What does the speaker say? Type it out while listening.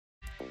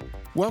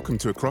Welcome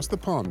to Across the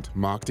Pond,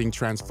 Marketing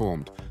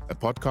Transformed, a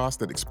podcast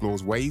that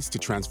explores ways to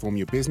transform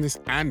your business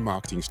and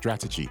marketing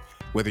strategy,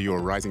 whether you're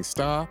a rising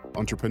star,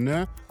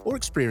 entrepreneur, or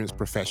experienced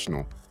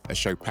professional. A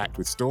show packed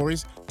with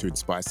stories to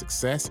inspire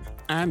success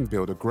and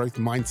build a growth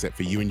mindset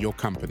for you and your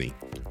company.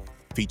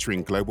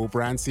 Featuring global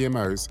brand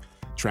CMOs,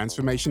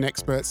 transformation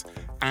experts,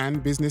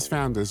 and business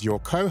founders, your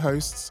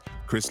co-hosts,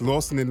 Chris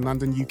Lawson in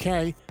London,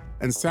 UK,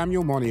 and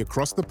Samuel Moni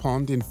across the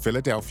pond in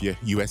Philadelphia,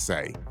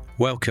 USA.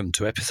 Welcome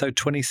to episode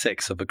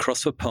 26 of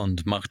Across the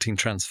Pond, Marketing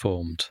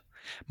Transformed.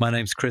 My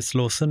name's Chris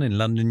Lawson in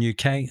London,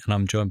 UK, and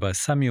I'm joined by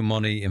Samuel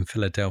Moni in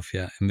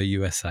Philadelphia in the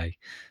USA.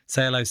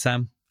 Say hello,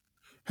 Sam.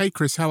 Hey,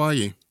 Chris, how are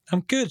you?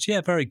 I'm good.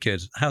 Yeah, very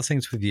good. How's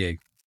things with you?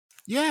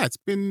 Yeah, it's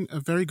been a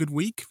very good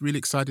week. Really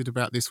excited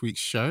about this week's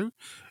show.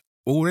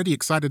 Already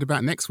excited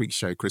about next week's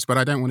show, Chris, but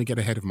I don't want to get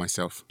ahead of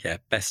myself. Yeah,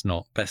 best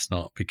not,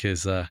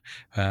 because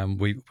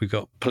we've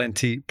got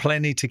plenty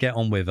to get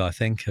on with, I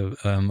think,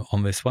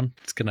 on this one.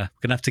 It's gonna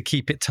have to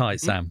keep it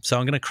tight, Sam. So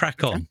I'm gonna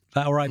crack on. Is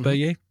that all right by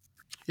you?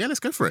 Yeah, let's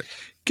go for it.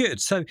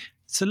 Good. So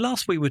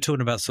last week we were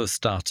talking about sort of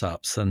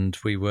startups, and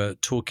we were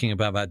talking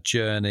about that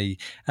journey.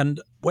 And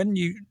when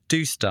you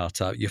do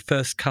start up, your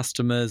first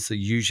customers are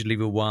usually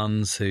the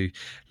ones who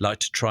like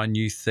to try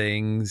new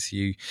things.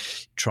 You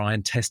try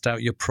and test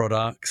out your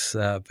products.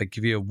 They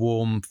give you a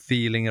warm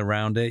feeling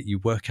around it. You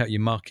work out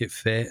your market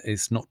fit.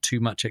 It's not too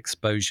much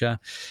exposure.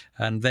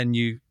 And then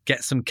you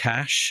get some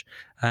cash,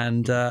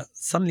 and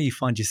suddenly you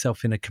find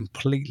yourself in a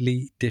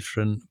completely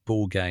different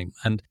ball game.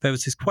 And there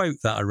was this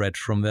quote that I read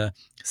from the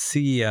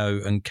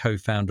CEO and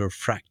co-founder of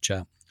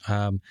Fracture,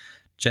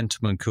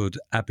 gentleman called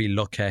Avi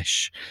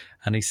Lokesh,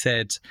 and he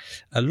said,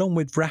 along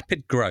with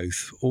rapid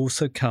growth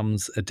also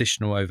comes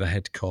additional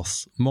overhead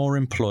costs, more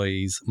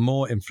employees,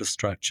 more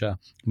infrastructure,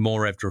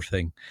 more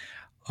everything.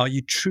 Are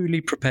you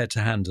truly prepared to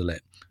handle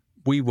it?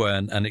 We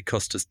weren't, and it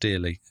cost us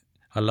dearly.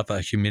 I love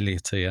that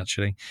humility,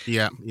 actually.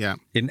 Yeah.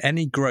 In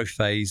any growth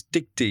phase,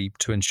 dig deep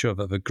to ensure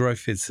that the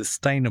growth is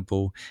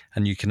sustainable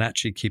and you can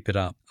actually keep it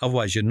up.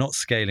 Otherwise, you're not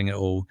scaling at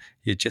all.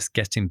 You're just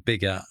getting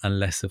bigger and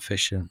less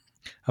efficient.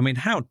 I mean,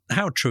 how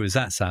true is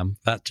that, Sam?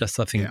 That just,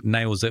 I think,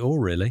 nails it all,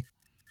 really.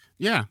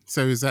 Yeah.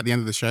 So is that the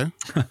end of the show?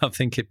 I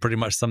think it pretty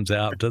much sums it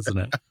up, doesn't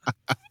it?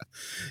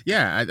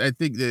 Yeah, I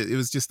think that it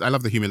was just, I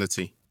love the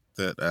humility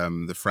that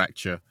the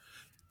Fracture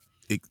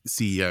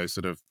CEO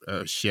sort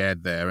of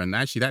shared there. And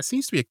actually, that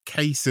seems to be a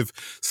case of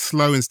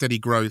slow and steady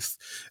growth.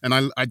 And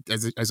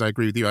as I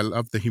agree with you, I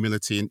love the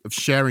humility of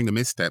sharing the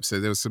missteps.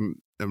 So there was some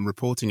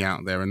reporting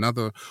out there.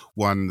 Another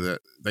one that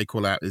they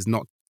call out is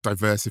not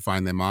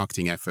diversifying their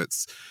marketing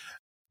efforts.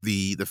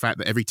 The fact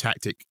that every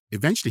tactic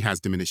eventually has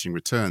diminishing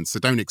returns. So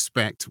don't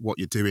expect what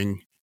you're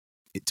doing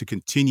to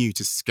continue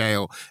to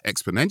scale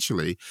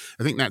exponentially.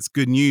 I think that's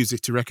good news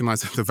to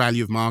recognize the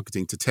value of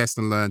marketing, to test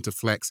and learn, to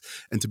flex,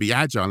 and to be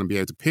agile and be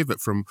able to pivot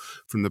from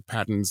the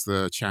patterns,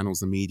 the channels,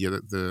 the media,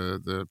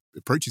 the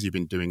approaches you've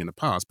been doing in the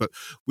past. But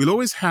we'll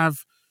always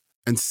have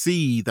and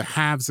see the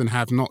haves and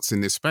have-nots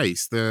in this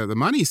space. The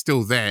money is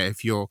still there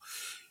if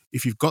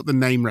you've got the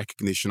name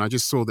recognition. I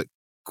just saw that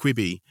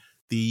Quibi,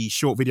 the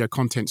short video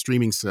content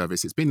streaming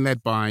service, it's been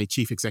led by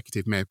Chief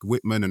Executive Meg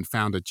Whitman and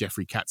founder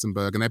Jeffrey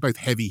Katzenberg, and they're both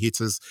heavy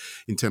hitters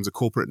in terms of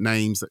corporate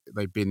names.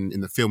 They've been in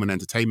the film and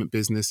entertainment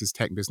businesses,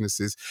 tech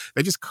businesses.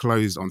 They just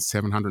closed on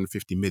 $750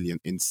 million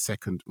in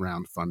second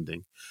round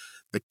funding.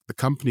 The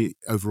company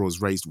overall has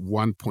raised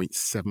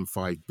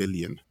 $1.75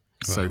 billion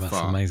so far.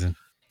 That's amazing.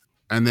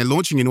 And they're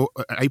launching in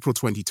April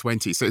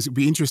 2020, so it'll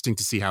be interesting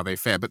to see how they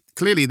fare. But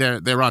clearly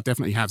there are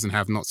definitely haves and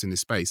have-nots in this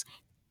space.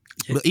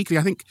 Yeah. But equally,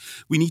 I think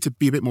we need to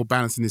be a bit more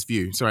balanced in this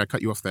view. Sorry, I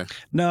cut you off there.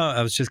 No,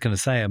 I was just going to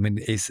say, I mean,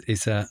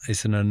 it's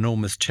an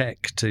enormous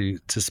check to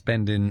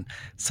spend in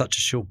such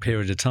a short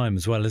period of time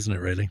as well, isn't it,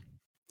 really?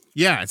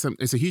 Yeah,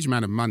 it's a huge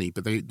amount of money,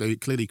 but they're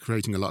clearly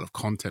creating a lot of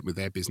content with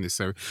their business.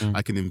 So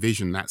I can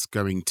envision that's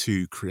going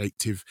to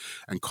creative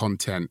and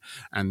content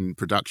and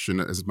production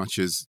as much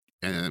as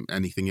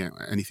anything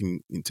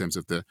in terms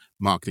of the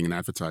marketing and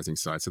advertising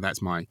side. So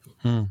that's my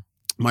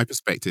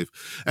perspective.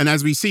 And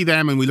as we see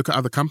them and we look at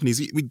other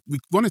companies, we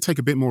want to take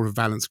a bit more of a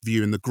balanced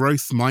view in the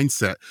growth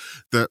mindset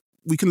that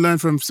we can learn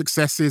from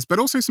successes, but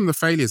also some of the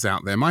failures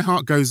out there. My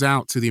heart goes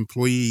out to the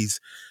employees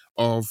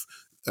of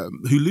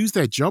who lose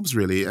their jobs,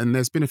 really. And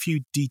there's been a few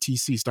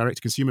DTCs,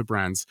 direct-to-consumer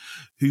brands,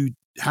 who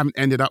haven't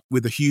ended up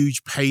with a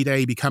huge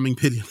payday becoming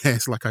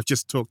billionaires like I've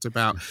just talked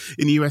about.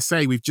 In the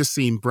USA, we've just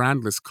seen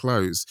Brandless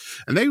close.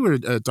 And they were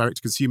a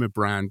direct-to-consumer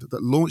brand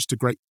that launched to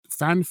great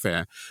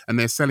fanfare, and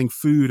they're selling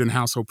food and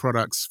household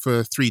products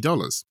for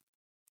 $3.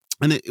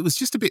 And it was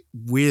just a bit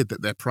weird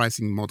that their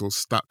pricing model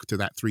stuck to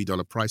that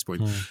 $3 price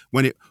point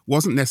when it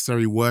wasn't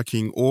necessarily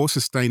working or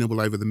sustainable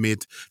over the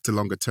mid to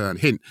longer term.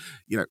 Hint,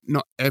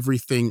 not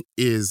everything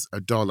is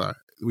 $1.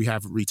 We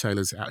have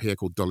retailers out here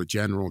called Dollar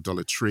General,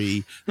 Dollar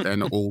Tree. They're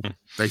not all,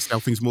 they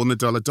sell things more than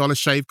 $1. Dollar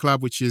Shave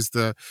Club, which is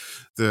the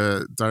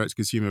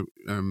direct-to-consumer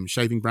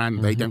shaving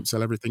brand, they don't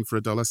sell everything for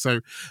 $1. So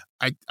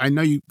I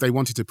know they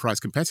wanted to price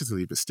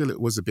competitively, but still it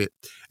was a bit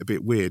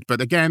weird. But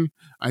again,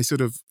 I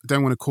sort of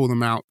don't want to call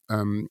them out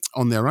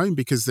on their own,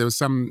 because there was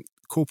some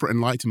corporate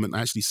enlightenment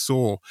actually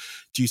saw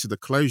due to the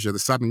closure. The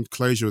sudden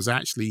closure was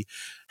actually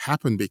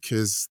happened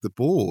because the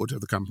board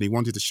of the company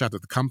wanted to shutter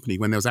the company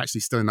when there was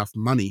actually still enough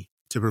money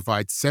to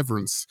provide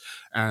severance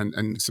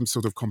and some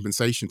sort of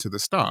compensation to the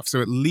staff.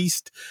 So at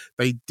least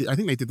I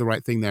think they did the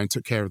right thing there and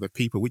took care of their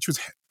people, which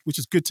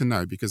is good to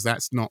know, because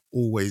that's not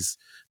always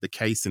the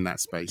case in that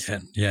space.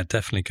 Yeah,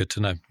 definitely good to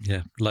know.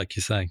 Yeah, like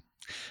you say,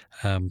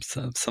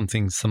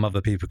 something some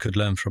other people could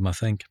learn from, I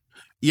think.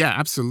 Yeah,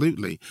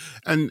 absolutely.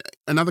 And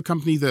another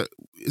company that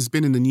has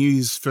been in the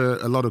news for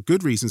a lot of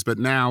good reasons, but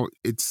now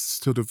it's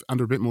sort of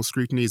under a bit more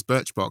scrutiny, is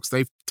Birchbox.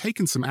 They've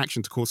taken some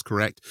action to course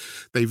correct.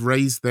 They've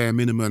raised their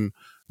minimum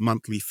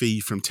monthly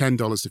fee from $10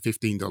 to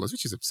 $15,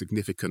 which is a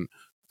significant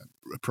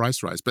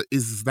price rise. But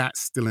is that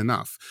still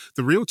enough?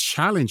 The real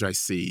challenge I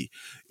see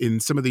in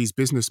some of these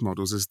business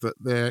models is that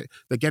they're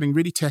getting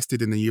really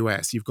tested in the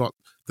US. You've got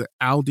the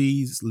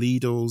Aldi's,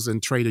 Lidl's,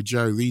 and Trader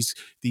Joe, these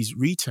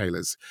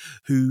retailers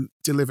who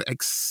deliver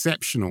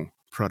exceptional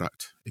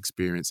product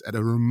experience at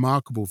a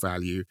remarkable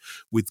value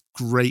with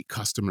great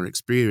customer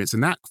experience.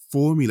 And that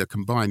formula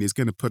combined is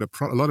going to put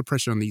a lot of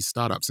pressure on these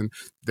startups and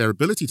their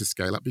ability to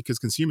scale up, because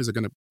consumers are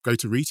going to go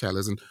to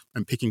retailers and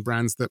picking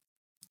brands that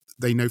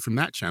they know from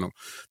that channel.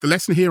 The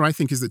lesson here, I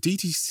think, is that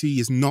DTC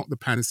is not the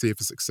panacea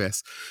for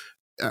success,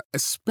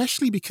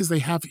 especially because they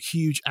have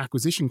huge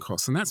acquisition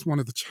costs. And that's one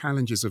of the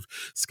challenges of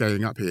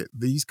scaling up here.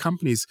 These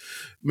companies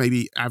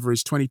maybe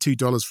average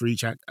 $22 for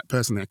each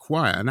person they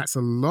acquire, and that's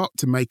a lot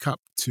to make up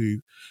to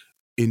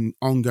in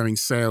ongoing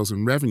sales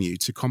and revenue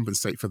to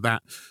compensate for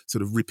that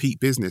sort of repeat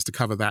business, to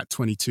cover that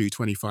 $22,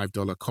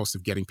 $25 cost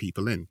of getting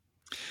people in.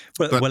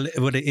 Well,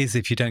 it is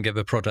if you don't get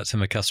the product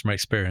and the customer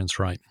experience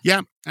right.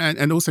 Yeah,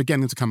 and also getting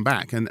them to come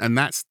back, and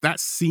that's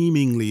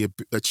seemingly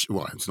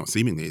well, it's not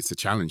seemingly, it's a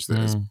challenge that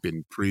has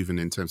been proven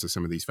in terms of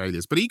some of these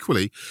failures. But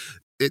equally,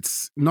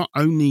 it's not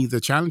only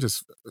the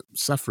challengers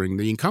suffering,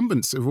 the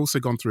incumbents have also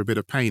gone through a bit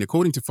of pain.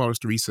 According to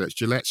Forrester Research,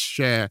 Gillette's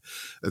share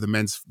of the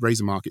men's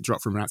razor market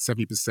dropped from about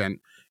 70%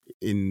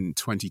 in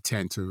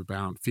 2010 to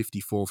about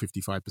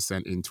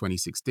 54-55% in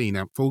 2016.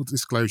 Now, full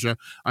disclosure,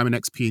 I'm an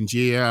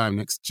ex-P&G, I'm an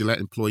ex-Gillette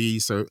employee,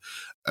 so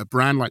a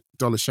brand like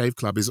Dollar Shave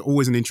Club is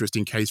always an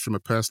interesting case from a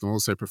personal,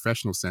 also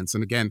professional sense.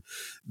 And again,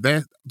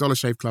 their Dollar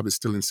Shave Club is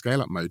still in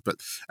scale-up mode,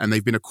 and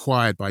they've been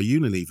acquired by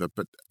Unilever.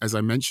 But as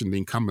I mentioned, the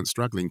incumbent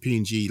struggling.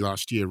 P&G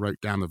last year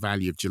wrote down the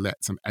value of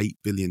Gillette some $8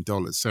 billion.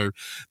 So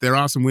there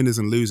are some winners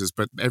and losers,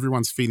 but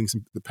everyone's feeling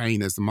the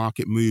pain as the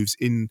market moves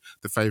in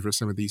the favor of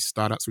some of these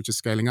startups which are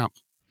scaling up.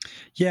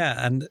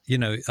 Yeah, and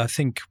I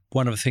think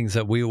one of the things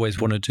that we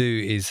always want to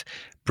do is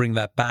bring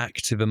that back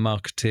to the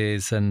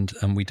marketers, and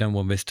we don't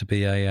want this to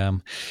be a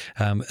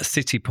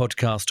city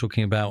podcast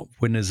talking about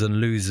winners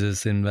and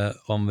losers on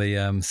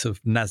the sort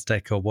of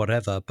NASDAQ or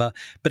whatever. But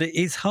it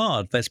is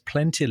hard. There's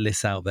plenty of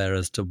lists out there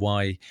as to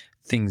why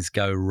things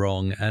go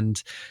wrong,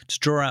 and to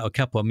draw out a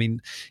couple, I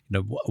mean,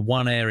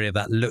 one area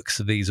that looks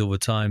at these all the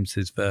time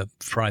is the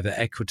private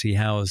equity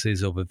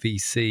houses or the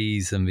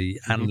VCs and the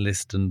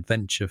analyst and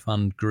venture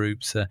fund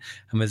groups, and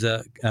there's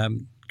a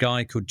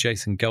guy called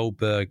Jason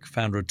Goldberg,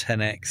 founder of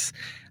 10X,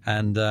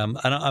 and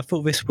I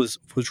thought this was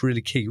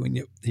really key.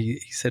 When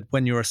he said,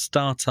 when you're a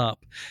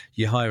startup,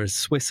 you hire a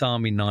Swiss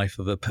Army knife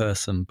of a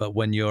person, but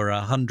when you're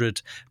a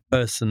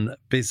 100-person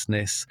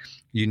business,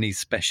 you need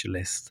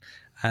specialists.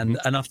 And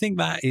I think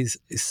that is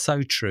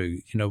so true.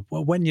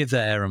 When you're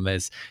there and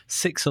there's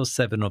 6 or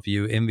 7 of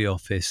you in the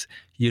office,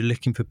 you're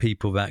looking for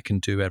people that can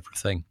do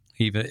everything.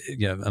 Even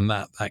and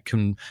that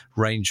can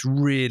range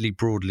really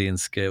broadly in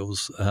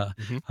skills.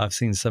 I've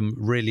seen some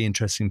really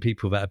interesting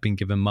people that have been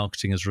given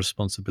marketing as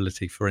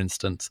responsibility, for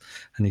instance,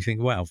 and you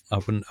think, wow, I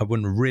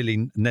wouldn't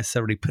really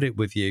necessarily put it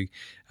with you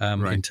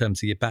in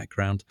terms of your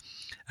background.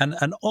 And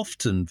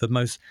often the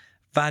most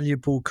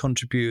valuable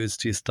contributors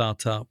to your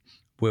startup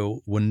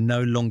will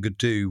no longer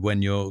do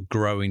when you're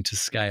growing to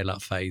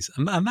scale-up phase.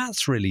 And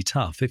that's really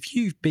tough. If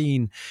you've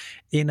been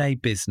in a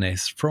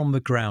business from the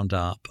ground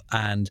up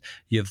and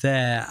you're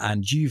there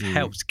and you've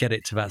helped get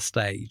it to that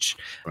stage,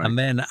 and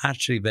then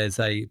actually there's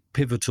a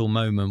pivotal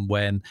moment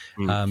when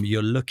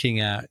you're looking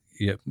at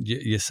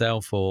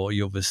yourself, or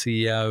you're the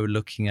CEO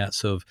looking at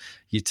sort of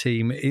your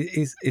team,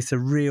 it's a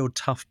real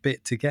tough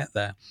bit to get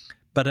there.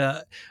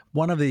 But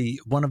one of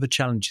the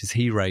challenges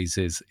he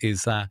raises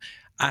is that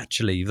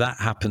actually that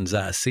happens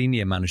at a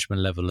senior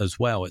management level as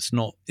well. It's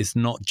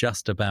not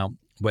just about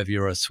whether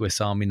you're a Swiss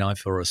Army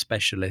knife or a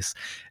specialist.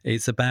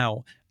 It's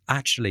about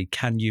actually,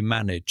 can you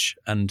manage?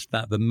 And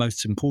that the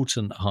most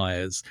important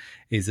hires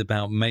is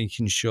about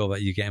making sure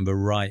that you're getting the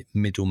right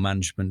middle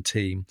management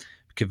team,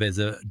 because there's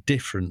a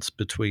difference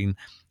between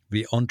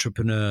the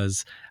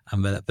entrepreneurs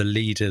and the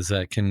leaders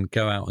that can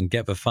go out and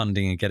get the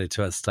funding and get it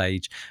to that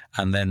stage,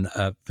 and then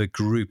the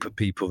group of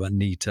people that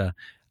need to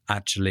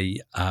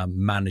actually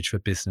manage the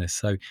business.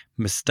 So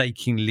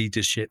mistaking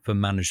leadership for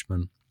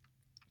management.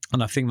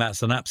 And I think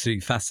that's an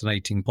absolutely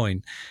fascinating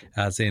point,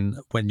 as in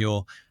when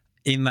you're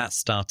in that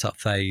startup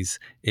phase,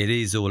 it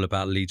is all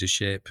about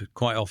leadership.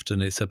 Quite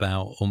often it's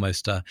about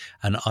almost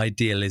an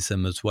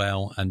idealism as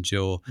well, and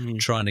you're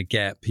trying to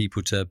get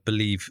people to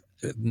believe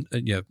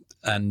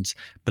and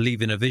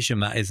believe in a vision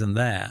that isn't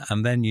there.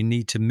 And then you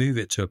need to move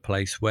it to a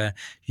place where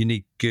you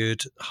need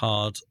good,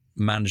 hard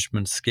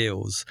management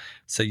skills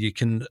so you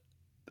can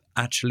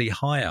actually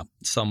hire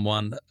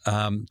someone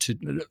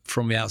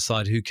from the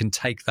outside who can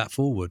take that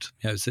forward.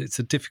 It's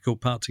a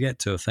difficult part to get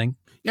to, I think.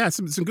 Yeah,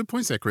 some good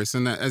points there, Chris.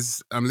 And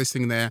as I'm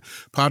listening there,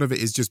 part of it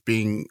is just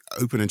being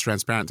open and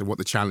transparent to what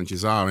the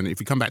challenges are. And if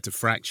we come back to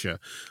Fracture,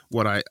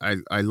 what I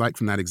like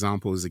from that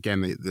example is,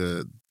 again,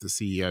 the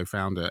CEO,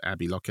 founder,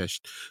 Abby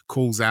Lokesh,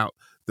 calls out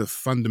the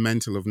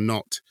fundamental of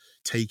not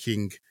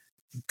taking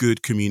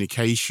good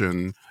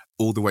communication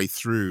all the way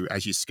through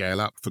as you scale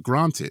up for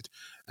granted.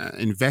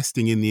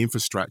 Investing in the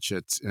infrastructure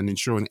and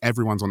ensuring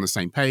everyone's on the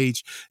same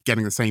page,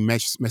 getting the same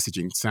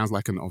messaging sounds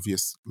like an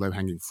obvious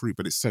low-hanging fruit,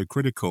 but it's so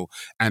critical,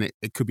 and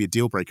it could be a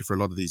deal breaker for a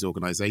lot of these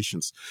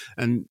organizations.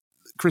 And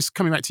Chris,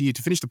 coming back to you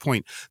to finish the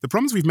point, the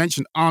problems we've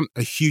mentioned aren't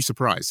a huge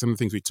surprise, some of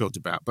the things we talked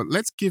about, but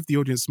let's give the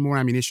audience more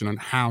ammunition on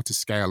how to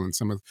scale and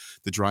some of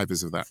the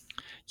drivers of that.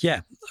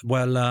 Yeah,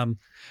 well,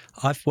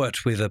 I've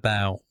worked with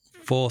about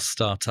 4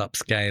 startup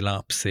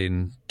scale-ups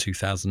in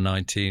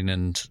 2019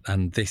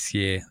 and this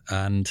year,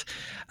 and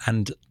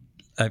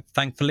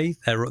thankfully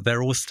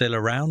they're all still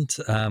around.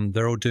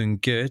 They're all doing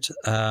good.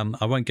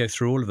 I won't go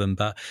through all of them,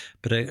 but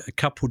a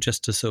couple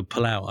just to sort of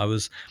pull out. I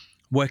was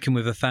working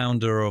with a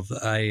founder of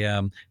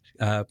a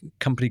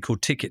company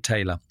called Ticket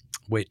Tailor,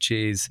 which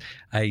is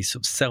a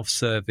sort of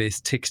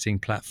self-service ticketing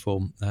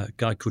platform, a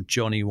guy called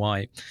Johnny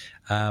White.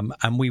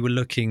 And we were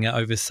looking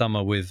over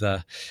summer with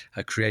a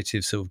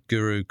creative sort of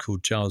guru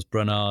called Giles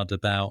Brunard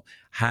about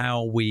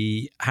how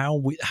we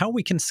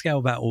can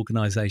scale that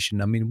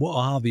organization. I mean, what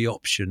are the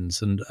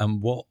options and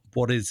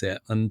what is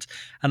it? And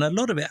a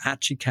lot of it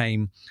actually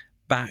came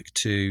back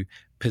to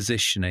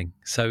positioning.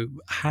 So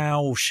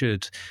how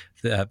should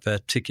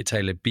the Ticket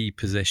Tailor be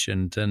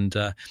positioned? And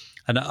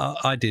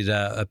I did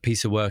a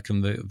piece of work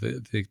on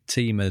the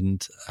team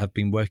and have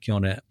been working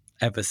on it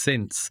ever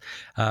since.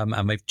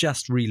 And they've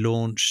just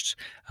relaunched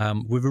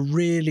with a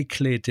really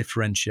clear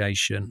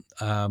differentiation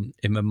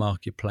in the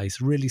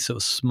marketplace, really sort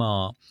of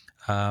smart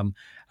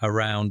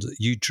around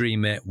you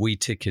dream it, we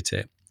ticket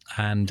it.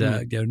 And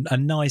a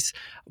nice,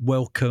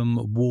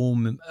 welcome,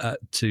 warm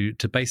to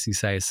basically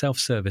say a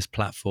self-service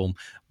platform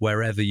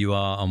wherever you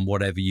are and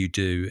whatever you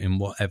do in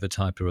whatever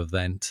type of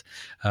event.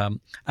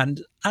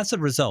 And as a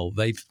result,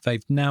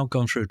 they've now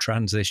gone through a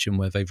transition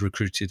where they've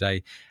recruited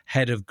a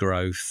head of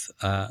growth,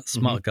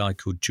 smart guy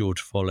called George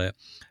Follett,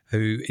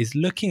 who is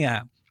looking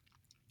at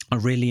a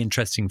really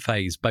interesting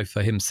phase, both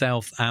for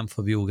himself and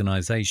for the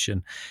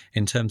organization,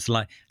 in terms of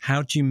like,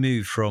 how do you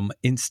move from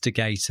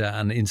instigator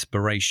and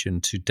inspiration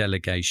to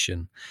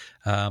delegation?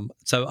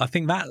 So I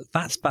think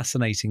that's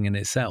fascinating in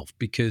itself,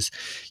 because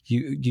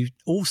you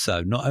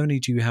also, not only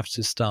do you have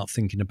to start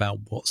thinking about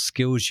what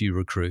skills you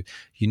recruit,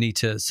 you need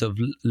to sort of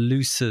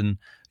loosen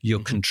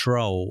your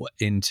control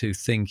into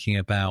thinking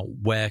about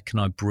where can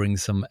I bring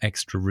some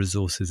extra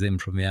resources in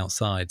from the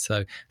outside.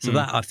 So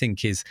that, I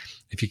think, is,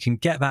 if you can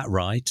get that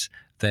right,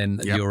 then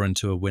you're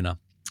into a winner.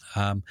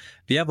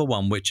 The other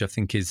one, which I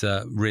think is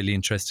really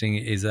interesting,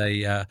 is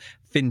a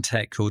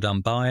fintech called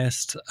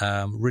Unbiased,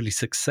 really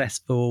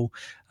successful.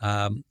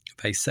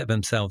 They set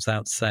themselves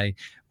out to say,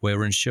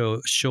 we're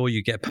sure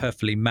you get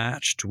perfectly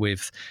matched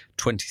with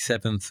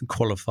 27,000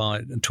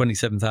 qualified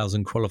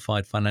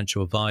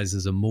financial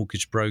advisors and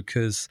mortgage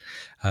brokers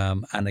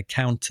and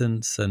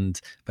accountants,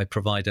 and they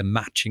provide a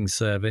matching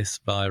service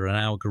via an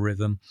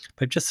algorithm.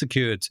 They've just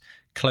secured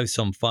close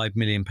on £5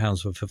 million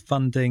worth of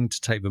funding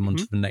to take them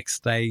onto the next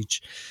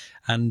stage.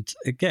 And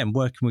again,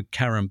 working with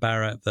Karen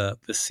Barrett, the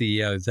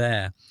CEO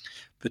there,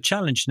 the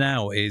challenge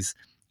now is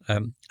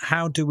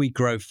how do we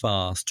grow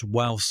fast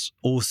whilst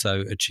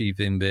also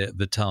achieving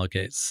the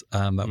targets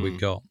that we've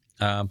got?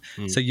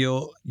 So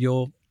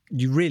you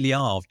really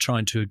are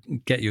trying to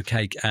get your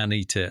cake and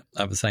eat it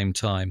at the same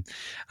time,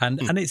 and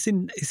it's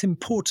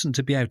important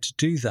to be able to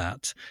do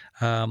that.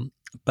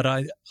 But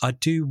I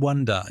do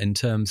wonder in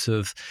terms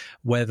of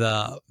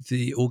whether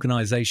the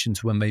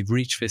organisations, when they've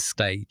reached this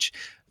stage,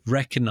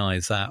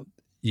 recognise that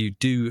you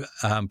do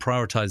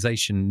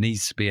prioritization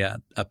needs to be at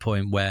a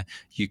point where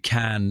you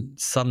can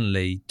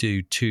suddenly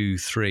do 2,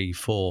 3,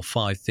 4,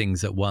 5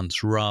 things at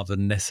once, rather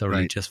than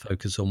necessarily just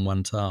focus on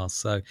one task.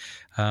 So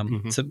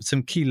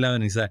some key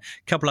learnings there.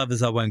 A couple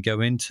others I won't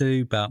go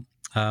into, but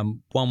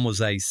one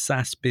was a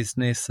SaaS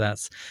business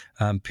that's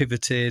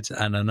pivoted,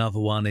 and another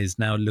one is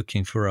now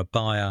looking for a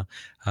buyer.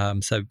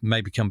 So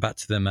maybe come back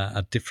to them at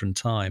a different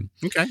time.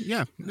 Okay,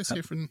 yeah, let's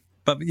hear from.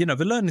 But, the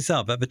learnings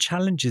are that the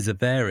challenges are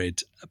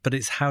varied, but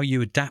it's how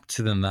you adapt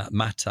to them that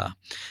matter.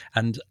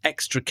 And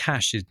extra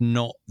cash is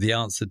not the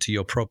answer to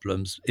your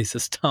problems. It's the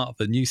start of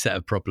a new set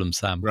of problems,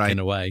 Sam, in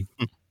a way.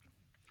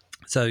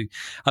 So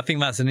I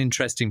think that's an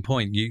interesting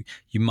point. You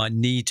might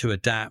need to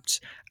adapt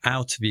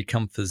out of your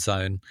comfort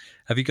zone.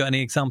 Have you got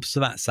any examples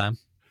of that, Sam?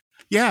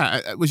 Yeah,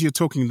 as you're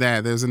talking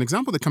there's an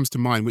example that comes to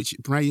mind, which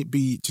may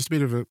be just a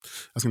bit of a,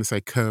 I was going to say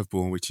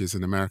curveball, which is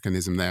an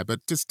Americanism there,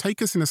 but just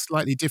take us in a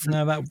slightly different.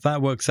 No,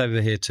 that works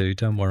over here too.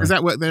 Don't worry. Does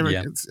that work there?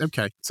 Yeah.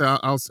 Okay, so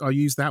I'll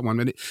use that one,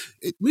 and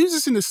it moves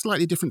us in a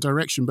slightly different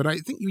direction. But I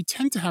think we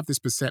tend to have this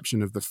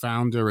perception of the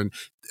founder, and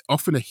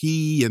often a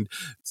he, and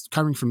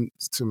coming from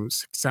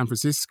San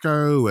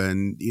Francisco,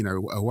 and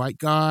a white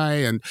guy,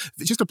 and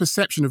just a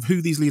perception of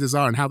who these leaders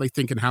are and how they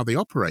think and how they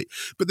operate.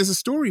 But there's a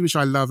story which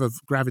I love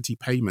of Gravity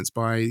Payments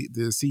by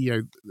the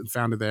CEO and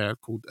founder there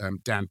called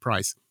Dan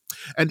Price,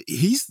 and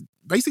he's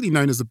basically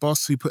known as the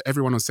boss who put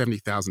everyone on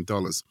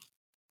 $70,000.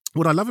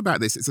 What I love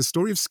about this is a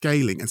story of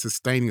scaling and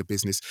sustaining a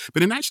business,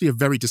 but in actually a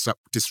very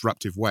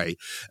disruptive way.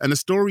 And a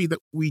story that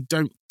we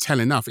don't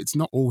tell enough. It's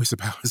not always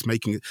about us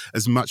making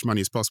as much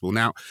money as possible.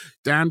 Now,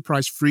 Dan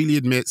Price freely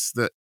admits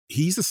that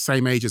he's the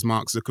same age as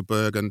Mark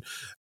Zuckerberg, and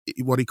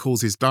what he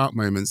calls his dark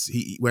moments,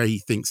 where he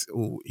thinks,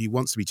 he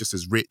wants to be just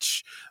as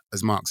rich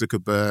as Mark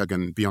Zuckerberg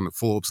and be on the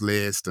Forbes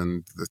list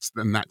and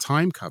that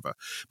time cover.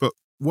 But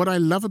what I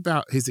love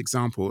about his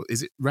example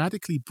is it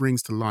radically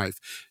brings to life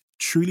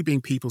truly being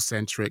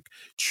people-centric,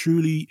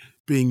 truly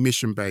being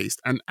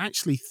mission-based, and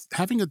actually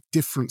having a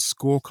different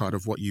scorecard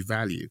of what you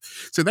value.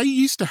 So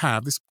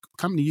this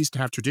company used to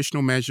have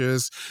traditional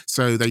measures.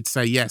 So they'd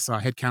say, yes,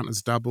 our headcount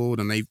has doubled,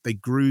 and they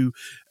grew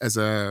as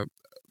a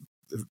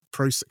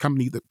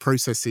company that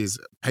processes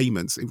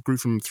payments. It grew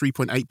from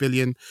 $3.8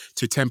 billion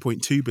to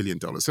 $10.2 billion.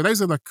 So those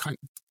are the kind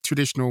of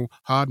traditional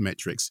hard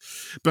metrics.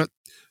 But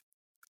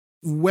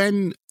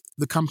when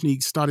the company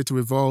started to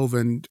evolve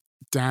and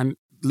Dan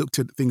looked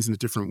at things in a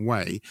different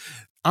way,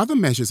 other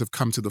measures have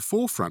come to the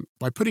forefront.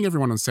 By putting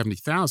everyone on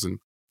 70,000,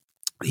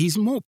 he's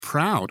more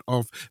proud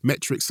of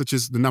metrics such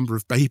as the number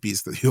of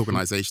babies that the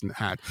organization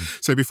had.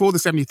 So before the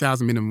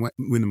 70,000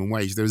 minimum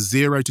wage, there was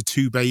 0 to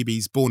 2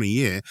 babies born a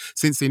year.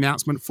 Since the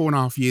announcement,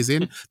 4.5 years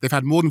in, they've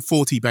had more than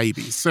 40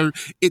 babies. So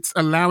it's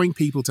allowing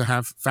people to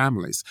have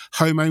families.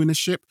 Home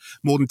ownership,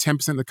 more than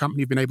 10% of the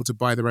company have been able to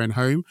buy their own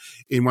home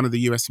in one of the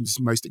US's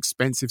most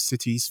expensive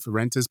cities for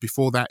renters.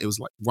 Before that, it was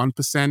like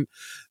 1%.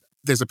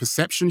 There's a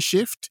perception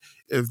shift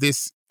of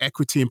this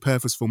equity and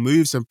purposeful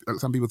move. So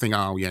some people think,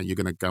 oh yeah, you're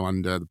going to go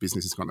under, the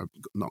business is going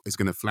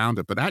to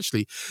flounder. But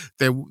actually,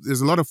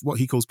 there's a lot of what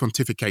he calls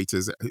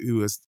pontificators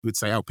who would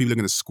say, oh, people are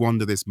going to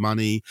squander this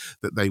money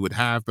that they would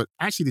have. But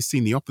actually, they've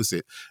seen the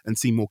opposite and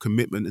seen more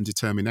commitment and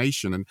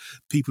determination. And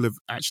people have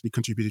actually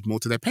contributed more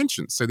to their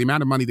pensions. So the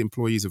amount of money the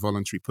employees are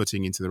voluntarily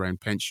putting into their own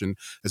pension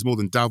has more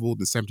than doubled,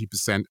 and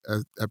 70%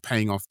 are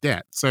paying off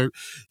debt. So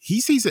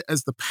he sees it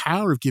as the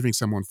power of giving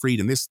someone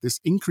freedom. This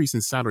increase in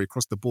salary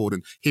across the board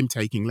and him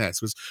taking less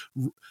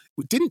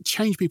didn't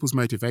change people's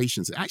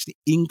motivations. It actually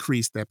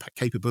increased their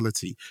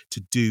capability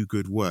to do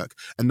good work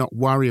and not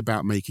worry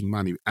about making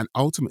money, and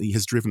ultimately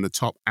has driven the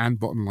top and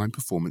bottom line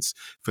performance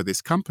for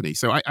this company.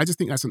 So I just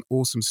think that's an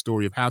awesome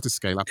story of how to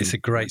scale up. It's a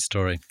great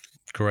story.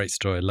 Great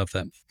story. I love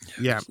that.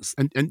 Yeah.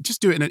 And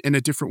just do it in a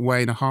different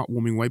way, in a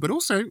heartwarming way, but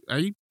also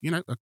a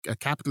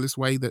capitalist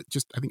way that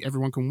just, I think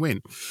everyone can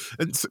win.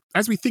 And so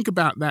as we think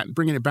about that,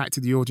 bringing it back to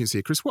the audience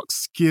here, Chris, what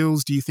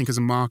skills do you think as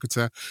a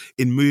marketer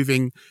in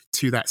moving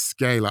to that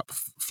scale up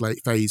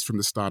phase from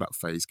the startup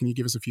phase? Can you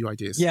give us a few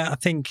ideas? Yeah, I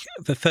think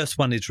the first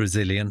one is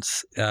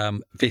resilience.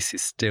 This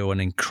is still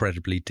an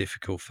incredibly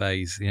difficult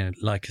phase.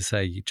 Like I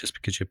say, just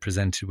because you're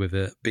presented with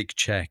a big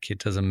check, it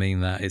doesn't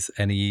mean that it's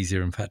any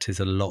easier. In fact, it's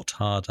a lot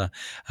harder.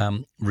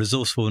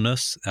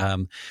 Resourcefulness,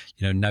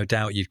 no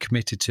doubt you've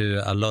committed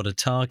to a lot of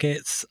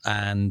targets,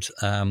 and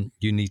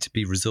you need to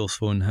be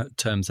resourceful in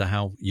terms of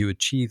how you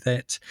achieve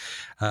it.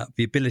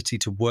 The ability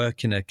to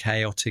work in a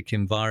chaotic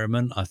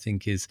environment, I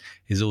think, is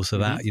also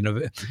that.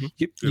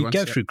 You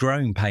go through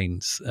growing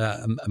pains,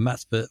 and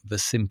that's the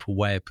simple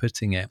way of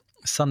putting it.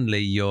 Suddenly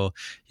you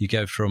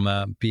go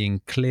from being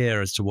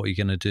clear as to what you're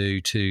going to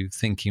do to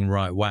thinking,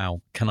 right,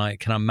 wow, can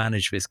I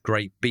manage this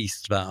great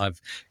beast that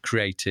I've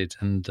created?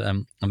 And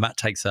that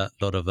takes a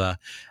lot of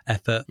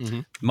effort.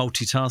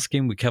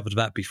 Multitasking, we covered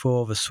that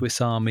before, the Swiss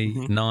Army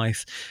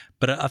knife.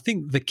 But I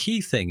think the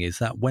key thing is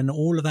that when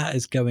all of that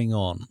is going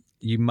on,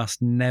 you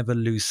must never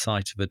lose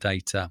sight of the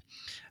data.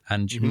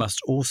 And you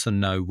must also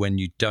know when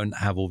you don't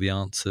have all the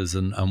answers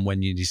and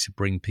when you need to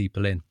bring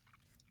people in.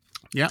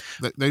 Yeah,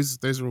 those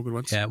are all good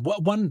ones. Yeah,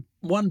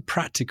 one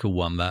practical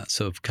one that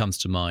sort of comes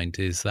to mind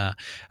is that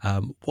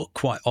what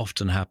quite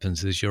often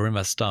happens is you're in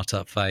that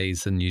startup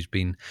phase and you've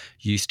been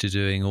used to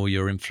doing all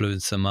your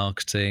influencer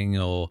marketing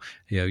or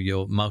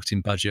your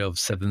marketing budget of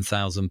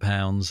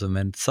 £7,000, and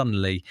then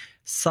suddenly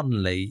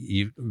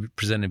you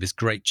presented this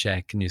great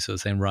check and you're sort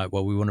of saying, right,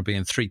 well, we want to be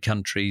in 3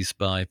 countries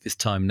by this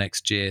time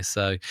next year,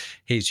 so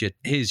here's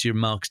your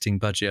marketing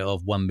budget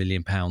of £1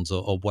 million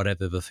or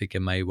whatever the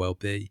figure may well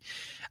be.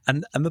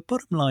 And the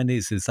bottom line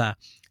is that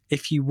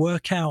if you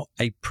work out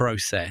a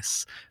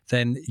process,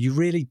 then you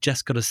really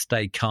just got to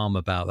stay calm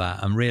about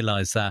that and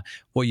realize that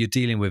what you're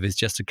dealing with is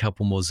just a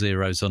couple more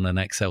zeros on an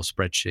Excel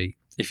spreadsheet.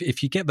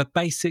 If you get the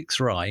basics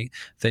right,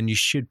 then you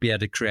should be able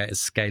to create a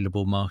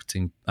scalable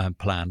marketing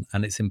plan.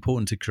 And it's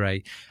important to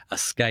create a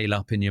scale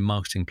up in your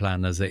marketing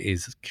plan as it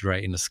is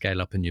creating a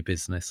scale up in your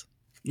business.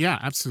 Yeah,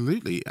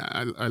 absolutely.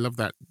 I love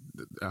that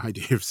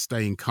idea of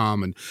staying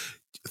calm and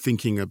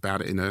thinking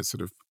about it in a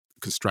sort of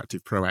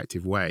constructive,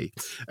 proactive way.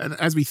 And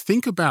as we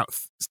think about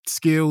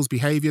skills,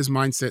 behaviors,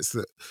 mindsets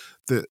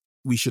that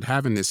we should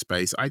have in this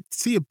space, I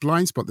see a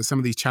blind spot that some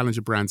of these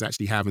challenger brands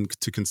actually have and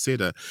to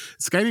consider.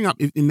 Scaling up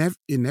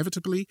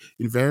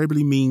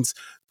invariably means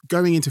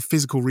going into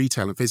physical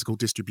retail and physical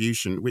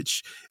distribution,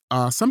 which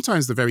are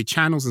sometimes the very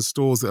channels and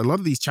stores that a lot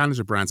of these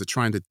challenger brands are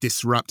trying to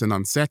disrupt and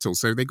unsettle.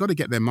 So they've got to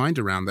get their mind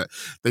around that.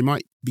 They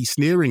might be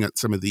sneering at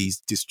some of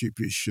these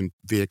distribution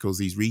vehicles,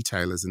 these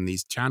retailers and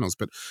these channels,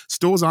 but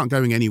stores aren't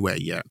going anywhere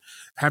yet.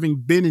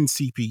 Having been in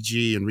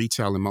CPG and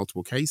retail in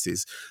multiple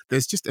cases,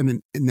 there's just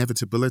an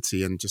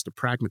inevitability and just a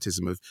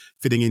pragmatism of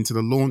fitting into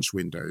the launch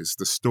windows,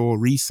 the store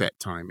reset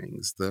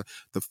timings,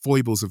 the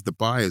foibles of the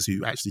buyers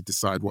who actually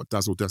decide what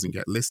does or doesn't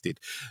get listed,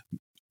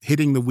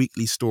 hitting the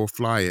weekly store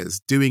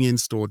flyers, doing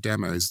in-store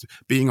demos,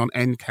 being on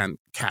end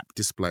cap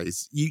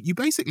displays. You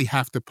basically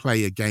have to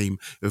play a game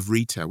of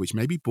retail, which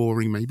may be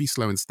boring, may be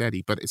slow and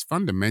steady, but it's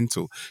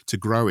fundamental to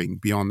growing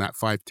beyond that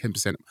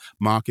 5-10%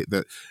 market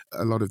that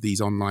a lot of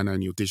these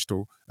online-only or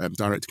digital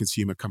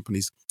direct-to-consumer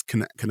companies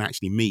can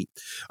actually meet.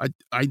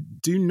 I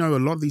do know a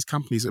lot of these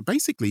companies are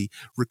basically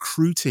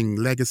recruiting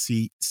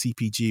legacy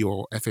CPG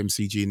or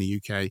FMCG in the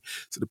UK,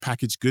 sort of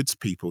packaged goods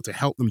people to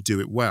help them do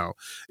it well.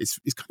 It's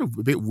kind of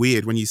a bit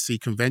weird when you see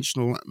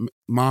conventional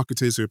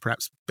marketers who are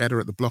perhaps better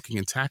at the blocking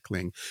and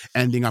tackling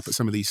ending up at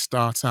some of these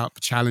startup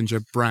challenger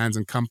brands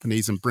and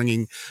companies and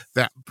bringing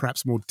that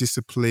perhaps more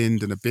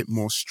disciplined and a bit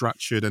more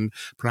structured and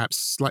perhaps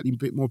slightly a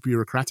bit more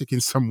bureaucratic in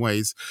some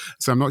ways.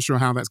 So I'm not sure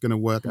how that's going to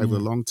work over the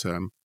long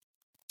term.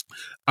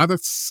 Other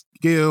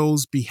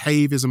skills,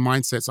 behaviors, and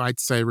mindsets I'd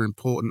say are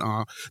important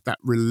are that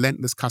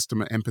relentless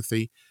customer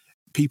empathy,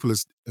 people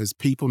as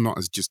people, not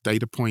as just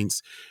data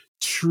points,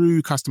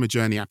 true customer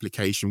journey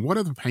application. What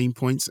are the pain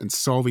points and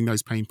solving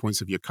those pain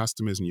points of your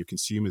customers and your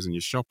consumers and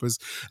your shoppers,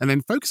 and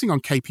then focusing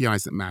on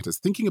KPIs that matters,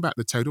 thinking about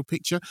the total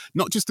picture,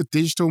 not just the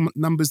digital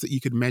numbers that you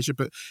could measure,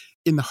 but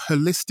in the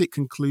holistic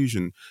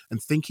conclusion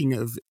and thinking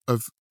of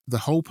the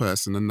whole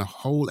person and the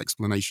whole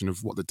explanation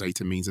of what the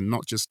data means and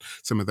not just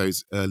some of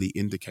those early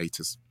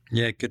indicators.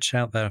 Yeah, good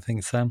shout there, I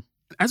think, Sam.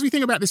 As we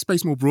think about this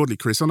space more broadly,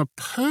 Chris, on a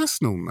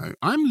personal note,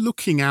 I'm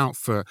looking out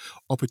for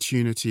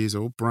opportunities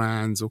or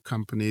brands or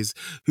companies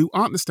who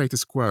aren't the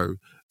status quo.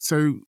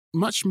 So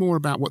much more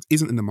about what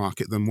isn't in the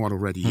market than what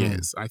already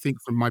is. I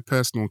think from my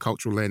personal and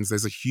cultural lens,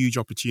 there's a huge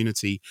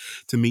opportunity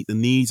to meet the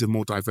needs of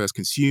more diverse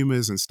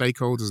consumers and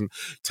stakeholders and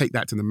take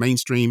that to the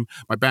mainstream.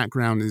 My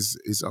background is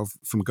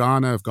from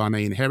Ghana, of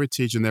Ghanaian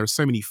heritage, and there are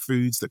so many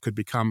foods that could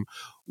become,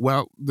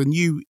 well, the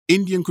new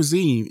Indian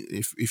cuisine,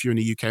 if you're in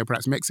the UK, or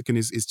perhaps Mexican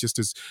is just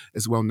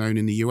as well known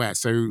in the US.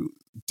 So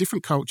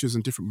different cultures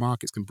and different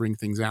markets can bring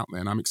things out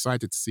there, and I'm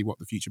excited to see what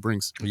the future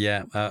brings.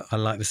 Yeah, I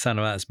like the sound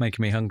of that. It's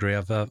making me hungry.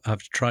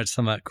 I've tried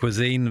some of that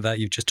cuisine that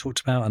you've just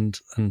talked about,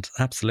 and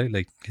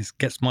absolutely, it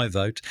gets my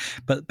vote.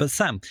 But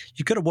Sam,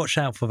 you've got to watch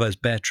out for those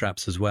bear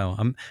traps as well.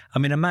 I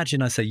mean,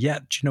 imagine I say, yeah,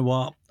 do you know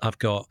what? I've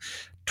got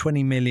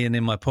 20 million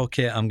in my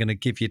pocket. I'm going to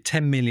give you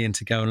 10 million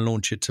to go and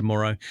launch it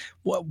tomorrow.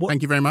 What,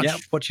 Thank you very much. Yeah,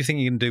 what do you think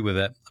you can do with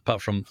it,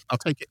 apart from I'll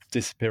take it,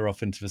 disappear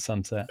off into the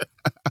sunset?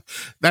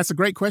 That's a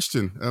great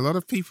question. A lot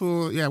of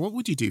people, what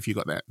would you do if you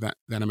got that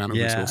amount of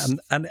resource?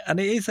 And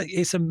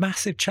it's a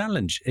massive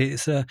challenge.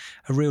 It's a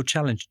real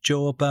challenge.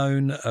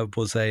 Jawbone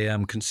was a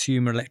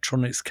consumer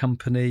electronics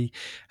company,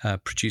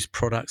 produced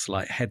products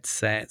like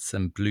headsets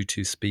and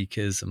Bluetooth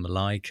speakers and the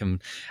like,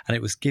 and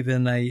it was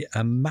given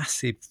a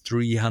massive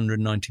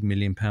 £390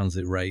 million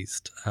it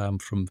raised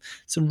from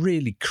some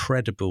really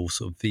credible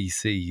sort of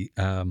VC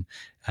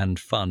and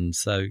funds.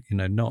 So,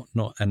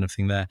 not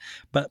anything there.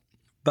 But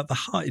the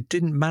hype, it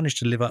didn't manage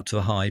to live up to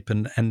the hype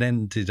and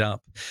ended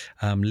up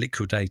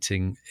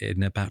liquidating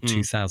in about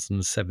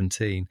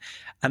 2017.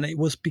 And it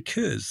was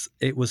because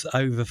it was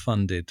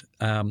overfunded,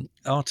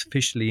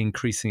 artificially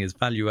increasing its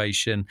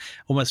valuation,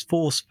 almost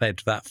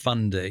force-fed that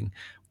funding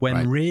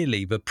when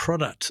really the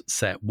product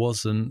set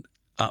wasn't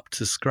up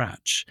to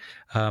scratch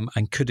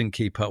and couldn't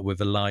keep up with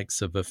the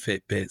likes of the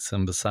Fitbits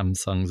and the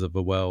Samsungs of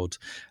the world,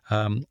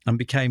 and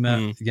became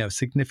a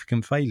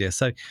significant failure.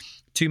 So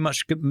too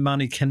much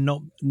money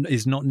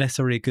is not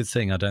necessarily a good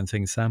thing, I don't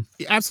think, Sam.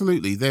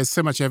 Absolutely. There's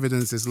so much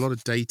evidence. There's a lot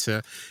of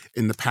data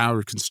in the power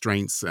of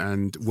constraints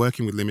and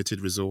working with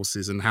limited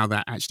resources and how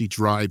that actually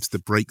drives the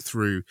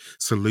breakthrough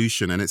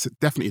solution. And it's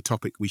definitely a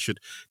topic we should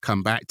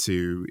come back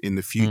to in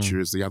the future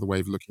as the other way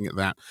of looking at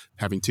that,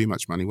 having too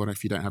much money. What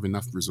if you don't have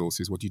enough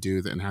resources? What do you do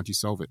with it and how do you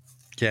solve it?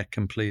 Yeah,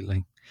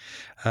 completely.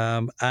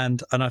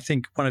 And I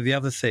think one of the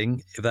other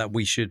thing that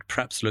we should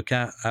perhaps look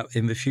at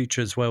in the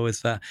future as well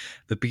is that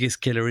the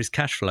biggest killer is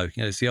cash flow.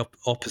 It's the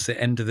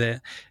opposite end of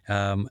it.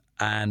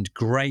 And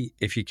great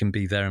if you can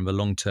be there in the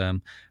long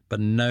term, but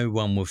no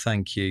one will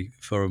thank you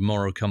for a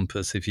moral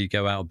compass if you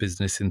go out of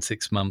business in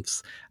 6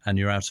 months and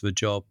you're out of a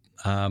job.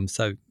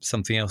 So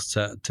something else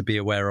to be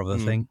aware of, I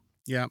think.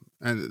 Yeah,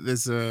 and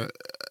there's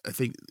I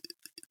think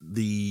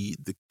the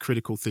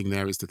critical thing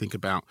there is to think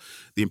about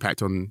the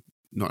impact on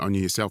not only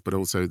yourself, but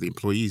also the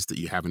employees that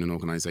you have in an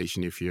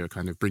organization. If you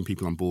kind of bring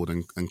people on board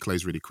and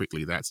close really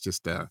quickly, that's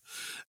just a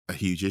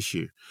huge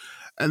issue.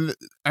 And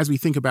as we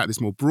think about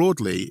this more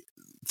broadly,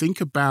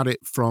 think about it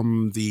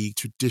from the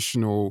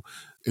traditional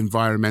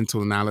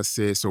environmental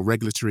analysis or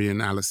regulatory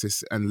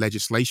analysis and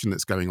legislation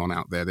that's going on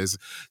out there. There's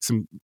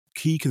some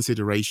key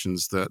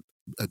considerations that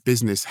a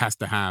business has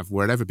to have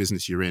wherever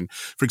business you're in.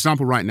 For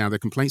example, right now, there are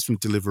complaints from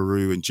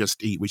Deliveroo and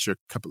Just Eat, which are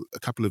a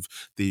couple of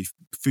the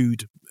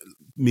food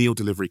meal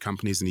delivery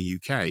companies in the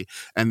UK,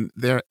 and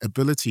their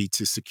ability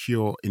to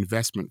secure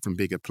investment from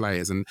bigger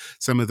players and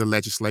some of the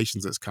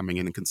legislations that's coming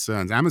in and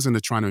concerns. Amazon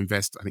are trying to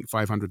invest, I think,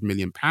 £500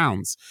 million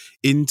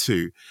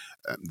into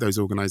those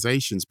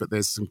organizations, but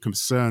there's some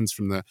concerns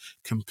from the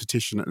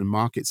Competition and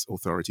Markets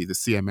Authority, the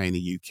CMA in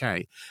the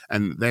UK,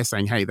 and they're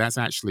saying, hey, that's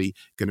actually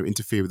going to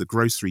interfere with the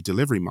grocery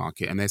delivery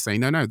market. And they're saying,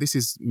 no, this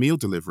is meal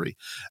delivery.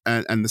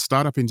 And the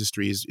startup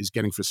industry is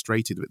getting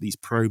frustrated that these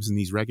probes and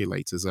these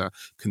regulators are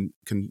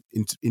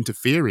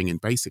interfering in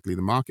basically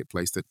the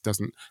marketplace that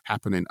doesn't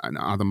happen in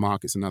other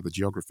markets and other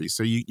geographies.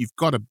 So you've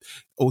got to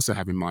also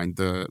have in mind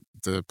the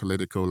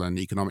political and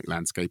economic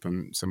landscape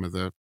and some of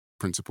the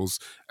principles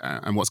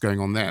and what's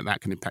going on there.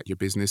 That can impact your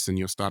business and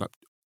your startup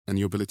and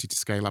your ability to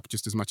scale up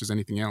just as much as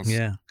anything else.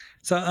 Yeah.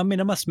 So, I mean,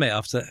 I must admit,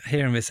 after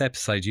hearing this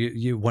episode,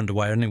 you wonder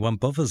why anyone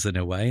bothers in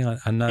a way.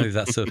 I know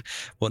that's sort of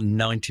what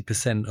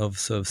 90% of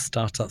sort of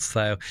startups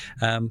fail.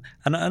 And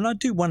I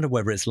do wonder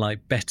whether it's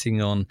like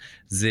betting on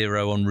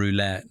zero on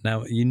roulette.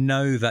 Now, you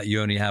know that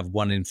you only have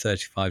 1 in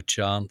 35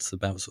 chance,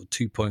 about sort of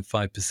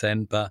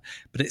 2.5%, but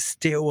it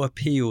still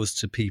appeals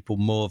to people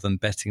more than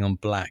betting on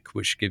black,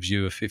 which gives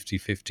you a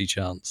 50-50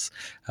 chance.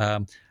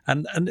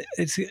 And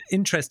it's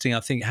interesting, I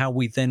think, how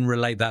we then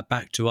relate that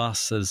back to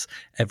us as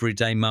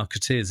everyday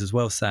marketeers as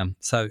well, Sam.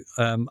 So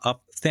I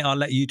think I'll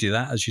let you do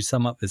that as you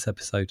sum up this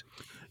episode.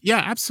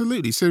 Yeah,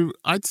 absolutely. So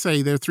I'd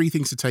say there are 3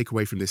 things to take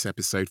away from this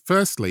episode.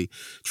 Firstly,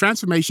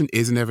 transformation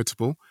is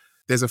inevitable.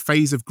 There's a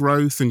phase of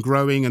growth and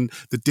growing and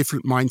the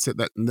different mindset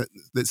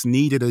that's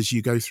needed as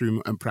you go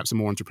through and perhaps a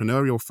more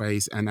entrepreneurial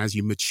phase and as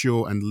you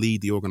mature and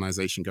lead the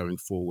organization going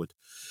forward.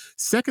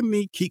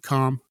 Secondly, keep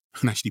calm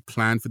and actually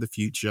plan for the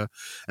future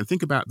and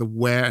think about the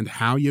where and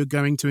how you're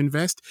going to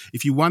invest.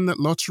 If you won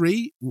that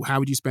lottery, how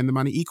would you spend the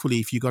money? Equally,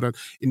 if you got an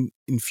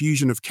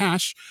infusion of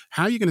cash,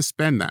 how are you going to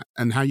spend that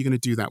and how are you going to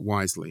do that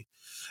wisely?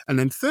 And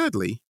then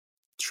thirdly,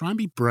 try and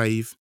be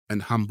brave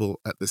and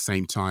humble at the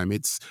same time.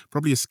 It's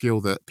probably a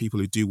skill that people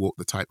who do walk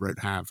the tightrope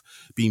have,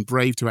 being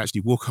brave to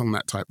actually walk on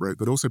that tightrope,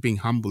 but also being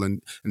humble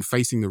and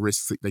facing the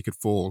risks that they could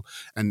fall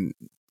and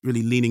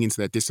really leaning into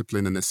their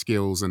discipline and their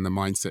skills and the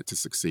mindset to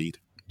succeed.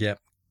 Yeah.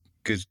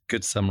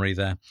 Good summary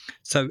there.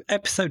 So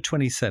episode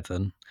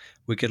 27,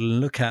 we're going to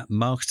look at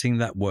marketing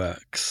that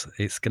works.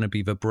 It's going to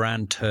be the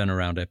brand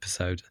turnaround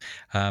episode,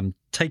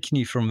 taking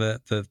you from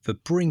the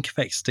brink of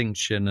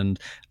extinction and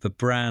the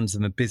brands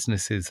and the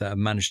businesses that have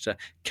managed to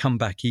come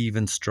back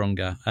even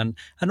stronger, and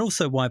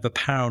also why the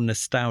power of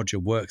nostalgia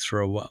works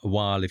for a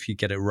while if you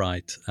get it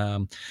right.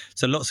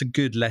 So lots of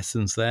good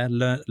lessons there,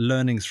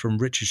 learnings from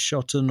Richard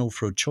Shotton, all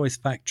through Choice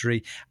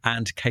Factory,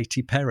 and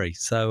Katy Perry.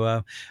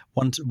 So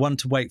one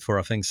to wait for,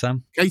 I think, Sam.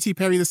 Katy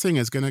Perry, the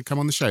singer, is going to come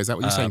on the show. Is that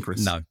what you're saying,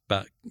 Chris? No,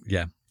 but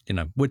yeah,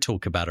 we'll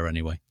talk about her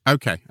anyway.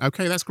 Okay,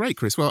 that's great,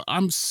 Chris. Well,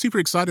 I'm super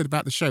excited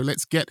about the show.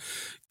 Let's get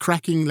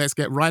cracking. Let's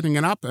get riding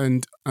it up.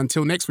 And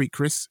until next week,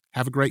 Chris,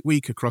 have a great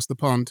week across the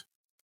pond.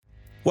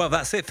 Well,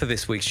 that's it for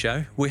this week's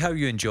show. We hope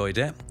you enjoyed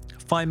it.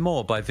 Find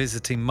more by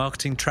visiting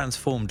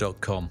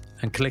marketingtransform.com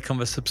and click on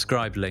the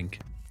subscribe link.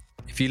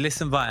 If you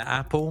listen via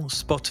Apple,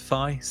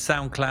 Spotify,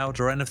 SoundCloud,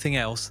 or anything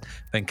else,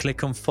 then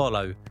click on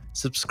follow,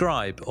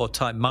 subscribe, or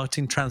type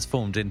Marketing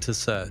Transformed into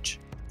search.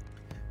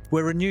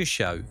 We're a new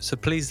show, so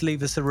please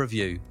leave us a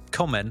review,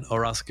 comment,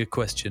 or ask a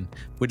question.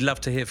 We'd love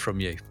to hear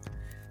from you.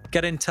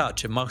 Get in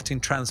touch at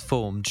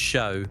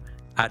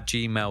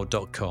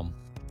marketingtransformedshow@gmail.com.